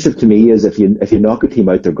championship to me is if you knock a team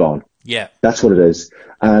out, they're gone. Yeah. That's what it is.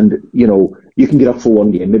 And, you can get up for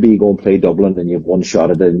one game. Maybe you go and play Dublin and you have one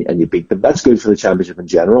shot at it and you beat them. That's good for the championship in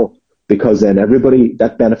general, because then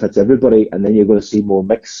that benefits everybody, and then you're going to see more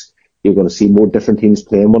mix. You're going to see more different teams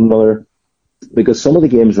playing one another, because some of the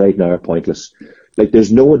games right now are pointless. Like,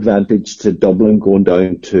 there's no advantage to Dublin going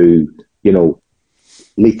down to,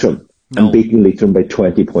 Leitrim. No. And beating Leitrim by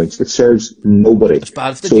 20 points. It serves nobody. It's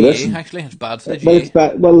bad for the GAA, actually. It's bad for the GAA. Well, it's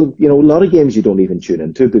bad. Well, a lot of games you don't even tune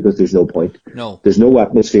into because there's no point. No. There's no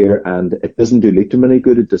atmosphere, and it doesn't do Leitrim any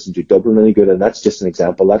good. It doesn't do Dublin any good, and that's just an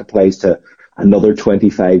example. That applies to another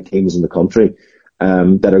 25 teams in the country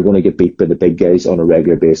that are going to get beat by the big guys on a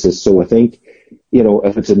regular basis. So I think,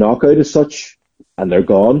 if it's a knockout as such, and they're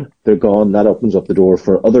gone, that opens up the door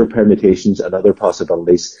for other permutations and other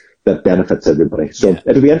possibilities that benefits everybody. So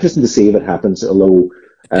it'll be interesting to see if it happens, although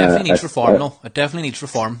it definitely needs reform. It definitely needs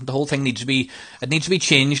reform. The whole thing needs to be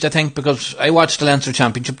changed, I think, because I watched the Leinster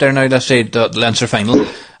Championship there now, let's say the Leinster final,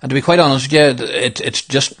 and to be quite honest with you, it's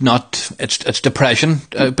just not, it's depression,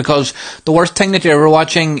 because the worst thing that you're ever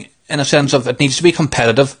watching, in a sense of, it needs to be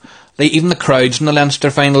competitive. Like, even the crowds in the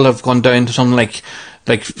Leinster final have gone down to something like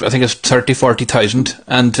I think it's 40,000,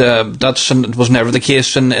 and it was never the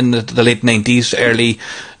case in the late 90s, early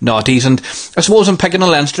noughties. And I suppose I'm picking on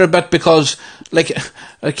Leinster a bit because, like,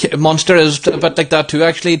 Munster is a bit like that too,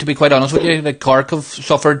 actually, to be quite honest with you. Like, Cork have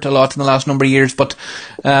suffered a lot in the last number of years, but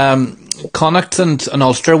Connacht and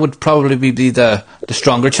Ulster would probably be the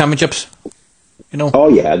stronger championships. Oh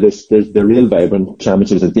yeah, there's the real vibrant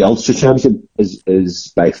championships. The Ulster Championship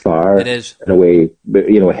is by far, it is, in a way,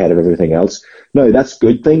 ahead of everything else. Now, that's a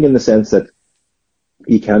good thing in the sense that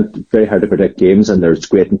very hard to predict games, and there's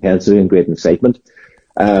great intensity and great excitement.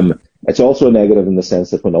 It's also a negative in the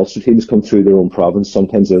sense that when Ulster teams come through their own province,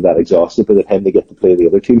 sometimes they're that exhausted by the time they get to play the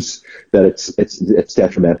other teams that it's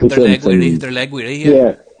detrimental to them. They're leg weary.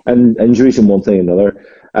 Yeah, and injuries and one thing and another.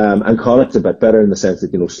 And Connacht's a bit better in the sense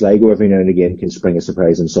that, Sligo every now and again can spring a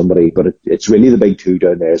surprise on somebody, but it's really the big two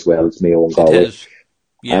down there as well. It's Mayo and Galway. It is.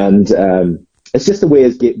 Yeah. And it's just the way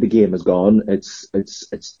the game has gone. It's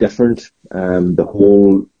different. The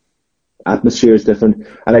whole atmosphere is different,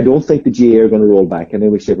 and I don't think the GAA are going to roll back in any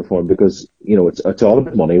way, shape, or form, because it's all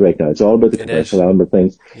about money right now. It's all about the commercial element of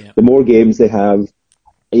things. Yeah. The more games they have,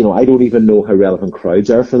 I don't even know how relevant crowds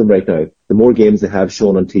are for them right now. the more games they have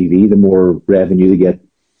shown on TV, the more revenue they get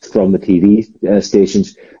from the TV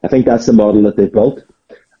stations. I think that's the model that they've built.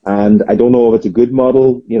 And I don't know if it's a good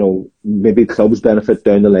model. Maybe clubs benefit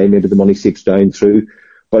down the line, maybe the money seeps down through.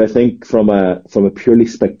 But I think from a purely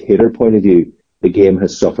spectator point of view, the game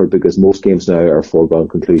has suffered because most games now are foregone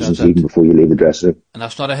conclusions even before you leave the dressing room. And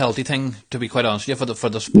that's not a healthy thing, to be quite honest with you, for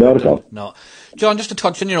the sport. Not at all. No. John, just to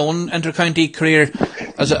touch on your own inter-county career,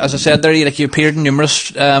 as I said there, you appeared in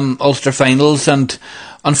numerous Ulster finals and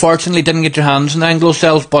unfortunately didn't get your hands on the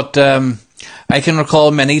Anglo-Celt, but I can recall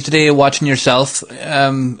many today watching yourself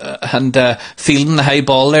and fielding the high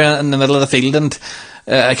ball there in the middle of the field, and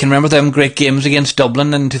I can remember them great games against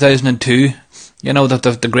Dublin in 2002.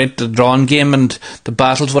 The great drawn game and the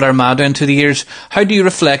battles with Armada into the years. How do you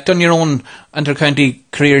reflect on your own inter-county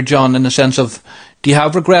career, John, in the sense of, do you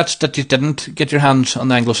have regrets that you didn't get your hands on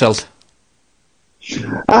the Anglo-Celt?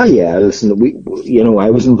 Yeah, listen, I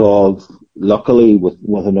was involved, luckily,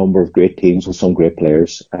 with a number of great teams with some great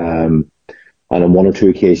players. And on one or two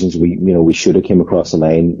occasions, we should have came across the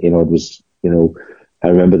line. It was, I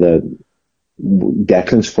remember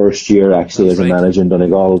Declan's first year actually as a manager in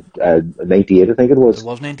Donegal, 98 I think it was. It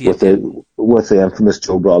was 98. With the infamous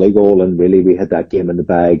Joe Brawley goal, and really we had that game in the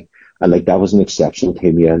bag, and that was an exceptional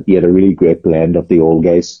team. You had a really great blend of the old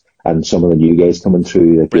guys and some of the new guys coming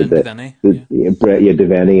through. Like Devaney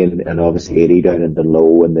and obviously Eddie down in the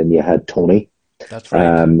low, and then you had Tony. That's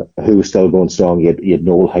right. Who was still going strong. You had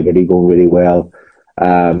Noel Haggerty going really well.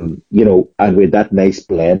 And with that nice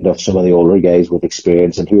blend of some of the older guys with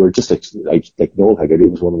experience and who were just like Noel Haggerty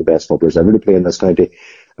was one of the best footballers ever to play in this county.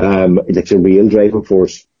 It's a real driving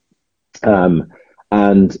force.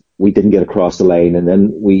 And we didn't get across the line, and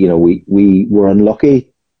then we were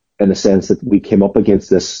unlucky in the sense that we came up against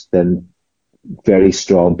this then very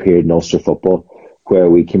strong period in Ulster football where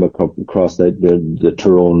we came across the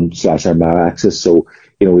Tyrone/Armagh axis. So,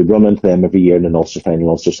 we'd run into them every year in an Ulster final,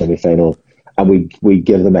 Ulster semi-final, and we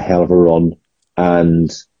give them a hell of a run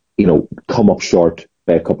and, come up short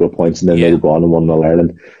by a couple of points, and then they would go on and won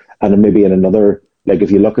All-Ireland. And then maybe in another, like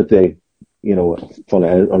if you look at the, funny,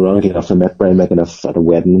 ironically enough, I met Brian McAnuff at a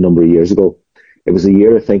wedding a number of years ago. It was a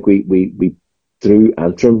year, I think, we drew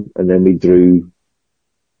Antrim, and then we drew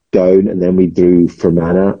Down, and then we drew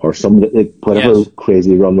Fermanagh, or whatever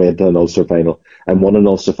crazy run we had to an Ulster final, and won an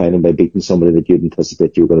Ulster final by beating somebody that you'd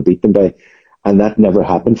anticipate you were going to beat them by. And that never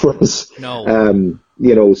happened for us. No.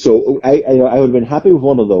 So I would have been happy with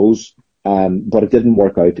one of those, but it didn't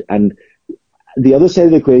work out. And the other side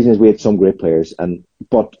of the equation is we had some great players,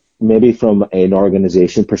 but maybe from an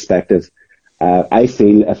organisation perspective, I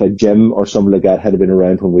feel if a Jim or somebody like that had been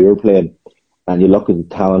around when we were playing, and you look at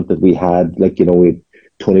the talent that we had, we had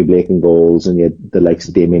Tony Blake in goals, and you had the likes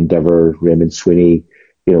of Damien Dever, Raymond Sweeney,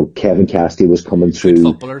 Kevin Cassidy was coming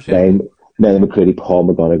through. Nelly McCready, Paul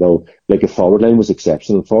McGonigal. The forward line was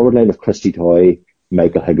exceptional. The forward line of Christy Toy,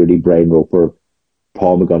 Michael Haggerty, Brian Roper,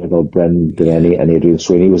 Paul McGonigal, Brendan Delaney, and Adrian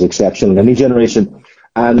Sweeney was exceptional in any generation.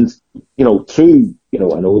 And, through, I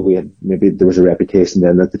know maybe there was a reputation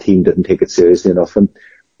then that the team didn't take it seriously enough. And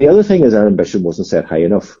the other thing is our ambition wasn't set high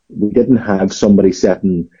enough. We didn't have somebody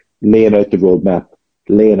laying out the roadmap,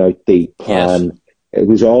 laying out the plan.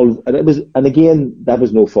 Yes. And again, that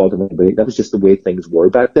was no fault of anybody. That was just the way things were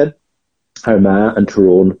back then. Armagh and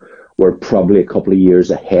Tyrone were probably a couple of years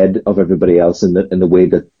ahead of everybody else in the way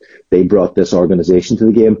that they brought this organisation to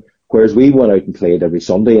the game. Whereas we went out and played every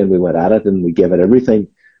Sunday, and we went at it and we gave it everything,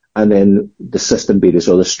 and then the system beat us,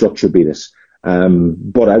 or the structure beat us.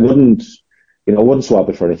 But I wouldn't swap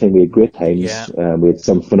it for anything. We had great times. Yeah. We had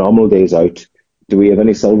some phenomenal days out. Do we have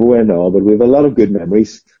any silverware? No, but we have a lot of good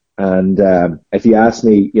memories. And if you ask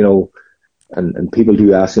me, and people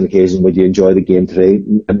do ask on occasion, would you enjoy the game today?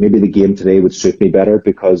 And maybe the game today would suit me better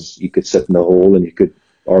because you could sit in the hole and you could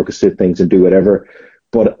orchestrate things and do whatever.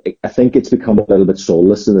 But I think it's become a little bit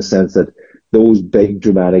soulless in the sense that those big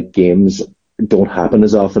dramatic games don't happen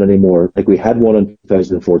as often anymore. We had one in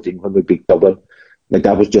 2014 when we beat Dublin.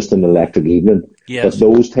 That was just an electric evening. Yes.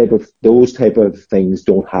 But those type of things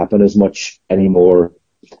don't happen as much anymore.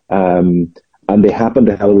 And they happened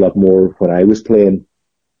a hell of a lot more when I was playing.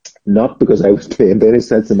 Not because I was playing by any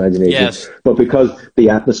sense of imagination, but because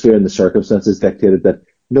the atmosphere and the circumstances dictated that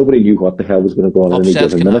nobody knew what the hell was going to go on in any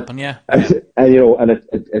given minute. Happen, yeah. And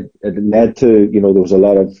it led to, there was a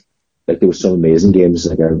lot of, there was some amazing games,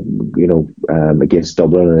 against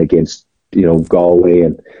Dublin and against, Galway,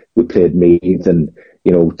 and we played Meath and,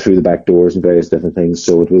 through the back doors and various different things.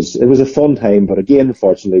 So it was a fun time, but again,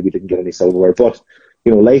 unfortunately, we didn't get any silverware. But,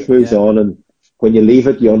 life moves on, and when you leave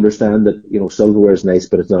it, you understand that, silverware is nice,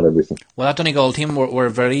 but it's not everything. Well, that Donegal team were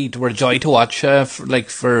a joy to watch,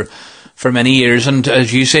 for for many years, and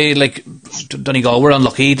as you say, like Donegal were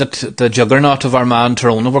unlucky that the juggernaut of Armagh and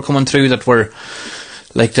Tyrone were coming through, that were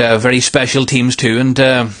like very special teams too, and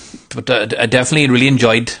but I definitely really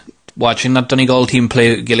enjoyed watching that Donegal team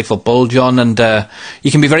play Gaelic football, John, and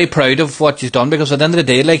you can be very proud of what you've done, because at the end of the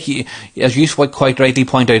day, like as you quite rightly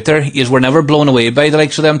point out there, you were never blown away by the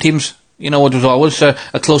likes of them teams. You know, it was always a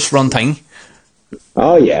close run thing.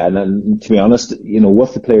 Oh yeah, and to be honest, you know,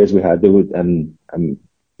 with the players we had, there would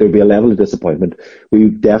there'd be a level of disappointment. We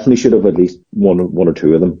definitely should have at least one or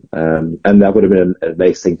two of them, and that would have been a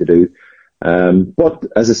nice thing to do. But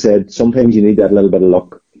as I said, sometimes you need that little bit of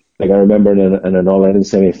luck. Like I remember in an All-Ireland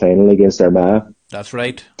semi-final against Armagh. That's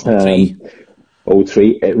right. 0-3.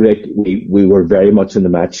 0-3. We were very much in the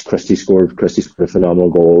match. Christie scored a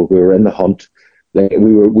phenomenal goal. We were in the hunt. Like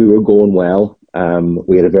we were going well.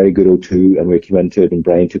 We had a very good 0-2, and we came into it, and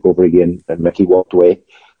Brian took over again, and Mickey walked away.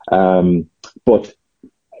 But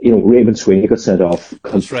you know, Raven Sweeney got sent off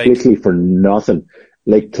completely for nothing.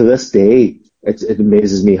 Like to this day, it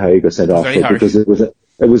amazes me how he got sent off, because it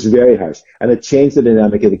was very harsh, and it changed the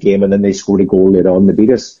dynamic of the game. And then they scored a goal later on to beat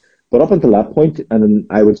us. But up until that point, and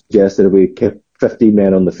I would suggest that we kept 15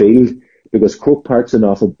 men on the field, because Croke Park's an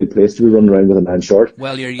awful big place to be running around with a man short.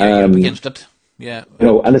 Well, you're up against it, yeah. You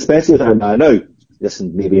know, and especially with Armagh now.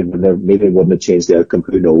 Listen, maybe it wouldn't have changed the outcome.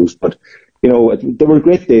 Who knows? But you know, there were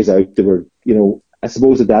great days out. There were, you know, I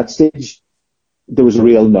suppose at that stage, there was a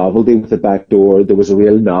real novelty with the back door. There was a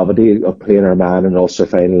real novelty of playing Armagh in an Ulster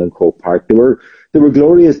final in Croke Park. There were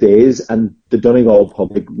glorious days, and the Donegal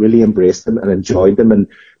public really embraced them and enjoyed them, and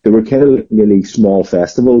they were kind of like nearly small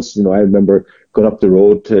festivals. You know, I remember going up the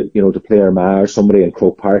road to play Armagh or somebody in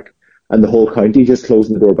Croke Park, and the whole county just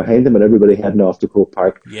closing the door behind them and everybody heading off to Croke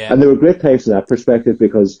Park. Yeah. And there were great times from that perspective,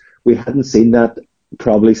 because we hadn't seen that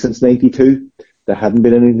probably since '92. There hadn't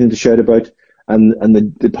been anything to shout about. And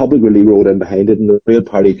the public really rode in behind it, and the real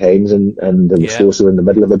party times, and the explosive in the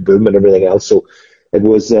middle of a boom and everything else. So it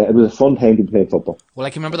was a fun time to play football. Well,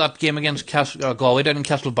 I can remember that game against Galway down in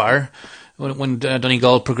Castlebar, when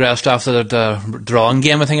Donegal progressed after the drawing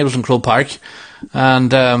game. I think it was in Croke Park,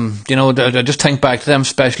 and you know, I just think back to them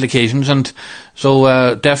special occasions, and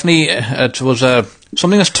so definitely it was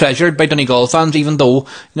something that's treasured by Donegal fans. Even though, you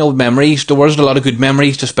know, memories, there was a lot of good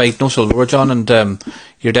memories despite no silverware, John, and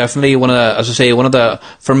you're definitely one of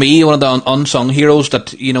the unsung heroes.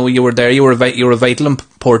 That, you know, you were there, you were a vital,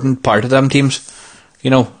 important part of them teams,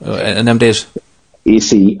 you know, in them days. You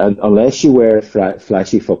see, unless you wear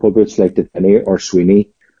flashy football boots like the Penny or Sweeney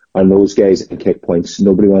and those guys and kick points,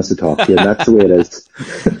 nobody wants to talk to you, and that's the way it is.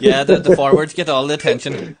 Yeah, the forwards get all the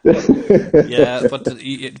attention. Yeah,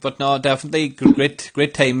 but no, definitely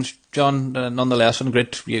great times, John, nonetheless, and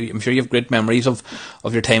I'm sure you have great memories of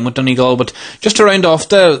your time with Donegal. But just to round off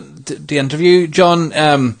the interview, John,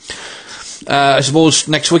 I suppose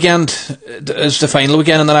next weekend is the final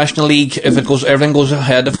weekend in the National League. If everything goes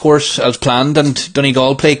ahead, of course, as planned, and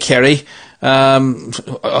Donegal play Kerry.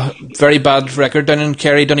 Very bad record down in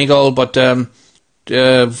Kerry, Donegal. But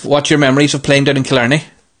what's your memories of playing down in Killarney?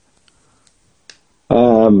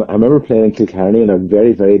 I remember playing in Killarney in a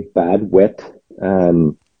very, very bad, wet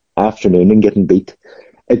afternoon and getting beat.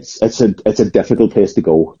 It's a difficult place to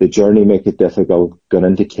go. The journey makes it difficult. Going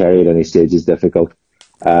into Kerry at any stage is difficult.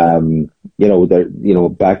 Back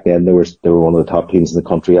then they were one of the top teams in the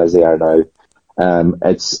country, as they are now.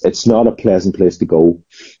 It's not a pleasant place to go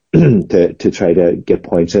to try to get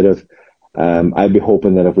points out of. I'd be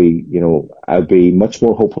hoping that I'd be much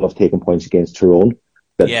more hopeful of taking points against Tyrone,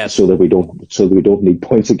 so that we don't need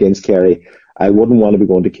points against Kerry. I wouldn't want to be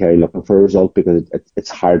going to Kerry looking for a result, because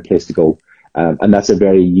it's a hard place to go. And that's a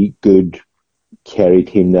very good Kerry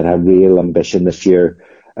team that have real ambition this year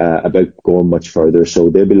about going much further. So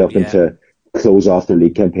they'll be looking to close off their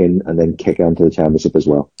league campaign and then kick on to the championship as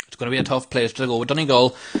well. It's going to be a tough place to go. With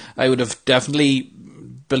Donegal, I would have definitely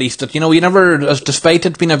believed that, you never, despite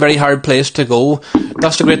it being a very hard place to go,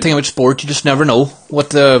 that's the great thing about sport. You just never know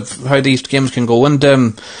how these games can go. And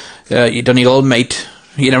Donegal might,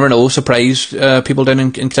 you never know, surprise people down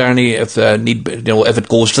in Killarney if if it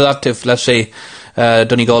goes to that. If, let's say,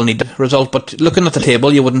 Donegal need a result. But looking at the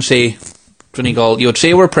table, you wouldn't say Donegal. You would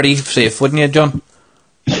say we're pretty safe, wouldn't you, John?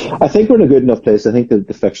 I think we're in a good enough place. I think that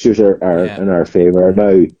the fixtures are in our favour.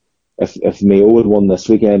 Now, if Mayo had won this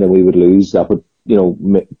weekend and we would lose, that would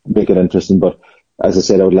make it interesting. But as I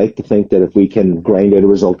said, I would like to think that if we can grind out a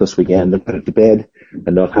result this weekend and put it to bed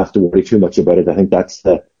and not have to worry too much about it, I think that's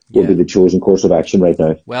will be the chosen course of action right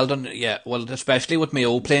now. Well done, yeah. Well, especially with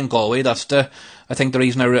Mayo playing Galway, that's I think the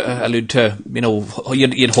reason I allude to,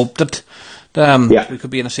 you'd hope that We could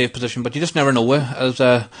be in a safe position, but you just never know, as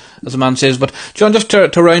a man says. But John, just to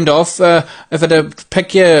round off, if I'd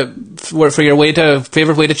pick you for your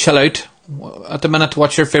favourite way to chill out at the minute,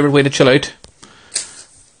 what's your favourite way to chill out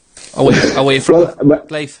away from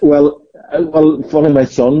life? Well, funny, my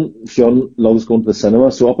son Sean loves going to the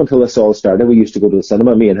cinema. So up until this all started, we used to go to the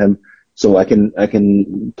cinema, me and him. So I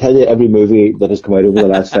can tell you every movie that has come out over the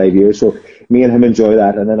last 5 years. So me and him enjoy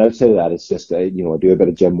that, and then outside of that, it's just I do a bit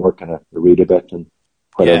of gym work and I read a bit and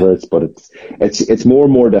whatever. It's more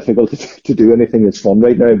and more difficult to do anything that's fun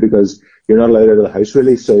right now because you're not allowed out of the house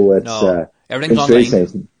really. So everything's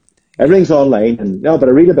online. Everything's online, but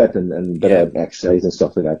I read a bit and a bit of exercise and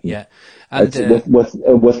stuff like that. Yeah, and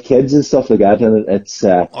with kids and stuff like that, and it's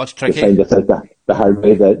tricky. You find the hard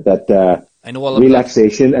way that I know all of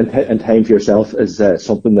relaxation and time for yourself is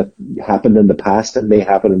something that happened in the past and may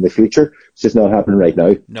happen in the future. It's just not happening right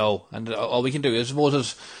now. No, and all we can do, I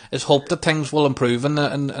suppose, is hope that things will improve in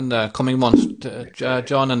the coming months,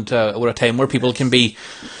 John, and over a time where people can be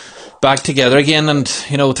back together again, and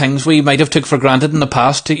things we might have took for granted in the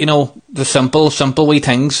past. The simple wee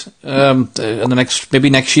things. In the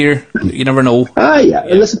next year, you never know.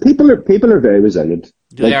 Listen, people are very resilient.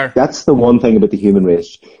 They are. That's the one thing about the human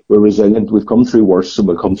race. We're resilient. We've come through worse, and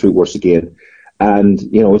we'll come through worse again. And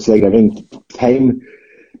it's like everything.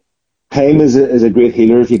 Time is a great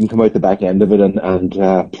healer if you can come out the back end of it,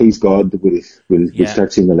 and please God, we'll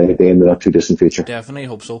start seeing the light at the end of the not too distant future. Definitely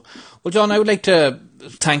hope so. Well, John, I would like to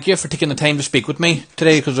thank you for taking the time to speak with me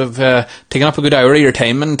today, because I've taken up a good hour of your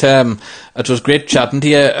time, and it was great chatting to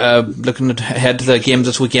you, looking ahead to the games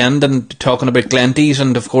this weekend and talking about Glenties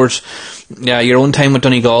and, of course, your own time with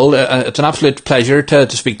Donegal. It's an absolute pleasure to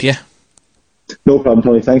speak to you. No problem,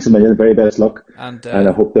 Tony. Thanks a million. The very best luck. And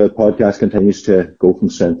I hope the podcast continues to go from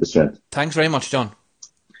strength to strength. Thanks very much, John.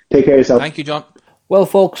 Take care of yourself. Thank you, John. Well,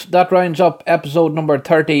 folks, that rounds up episode number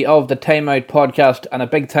 30 of the Time Out podcast, and a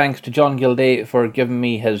big thanks to John Gilday for giving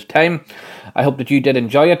me his time. I hope that you did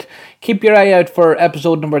enjoy it. Keep your eye out for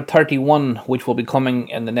episode number 31, which will be coming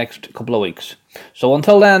in the next couple of weeks. So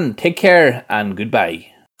until then, take care and goodbye.